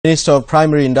Minister of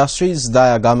Primary Industries,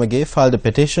 Daya Gamage, filed a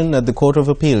petition at the Court of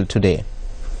Appeal today.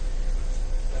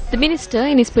 The minister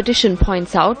in his petition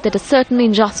points out that a certain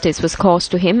injustice was caused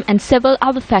to him and several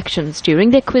other factions during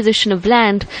the acquisition of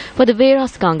land for the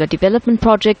Verasganga development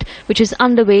project, which is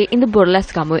underway in the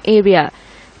Burlasgamu area.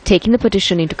 Taking the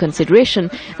petition into consideration,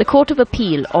 the Court of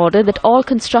Appeal ordered that all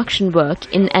construction work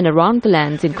in and around the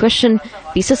lands in question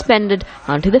be suspended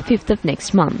until the 5th of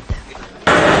next month.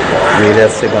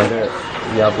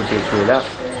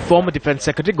 Former Defence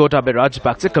Secretary Gotabaya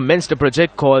Rajapaksa commenced a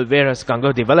project called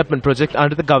Verasganga Development Project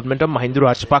under the government of Mahinda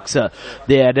Rajapaksa.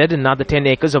 They added another 10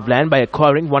 acres of land by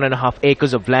acquiring 1.5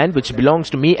 acres of land which belongs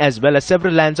to me as well as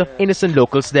several lands of innocent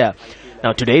locals there.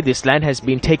 Now today this land has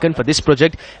been taken for this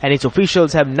project and its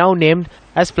officials have now named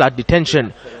as flood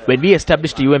detention. When we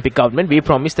established the UMP government, we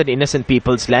promised that innocent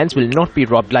people's lands will not be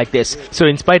robbed like this. So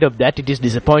in spite of that, it is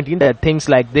disappointing that things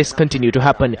like this continue to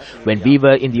happen. When we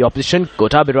were in the opposition,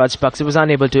 Gotabaya Rajapaksa was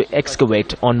unable to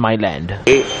excavate on my land.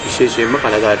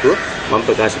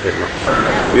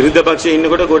 විරුද්ධ පක්ෂයේ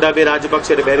ඉන්නකොට ගෝඨාභය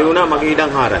රාජපක්ෂයට බැරි වුණා මගේ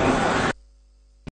ඉඩම් හාරන්න.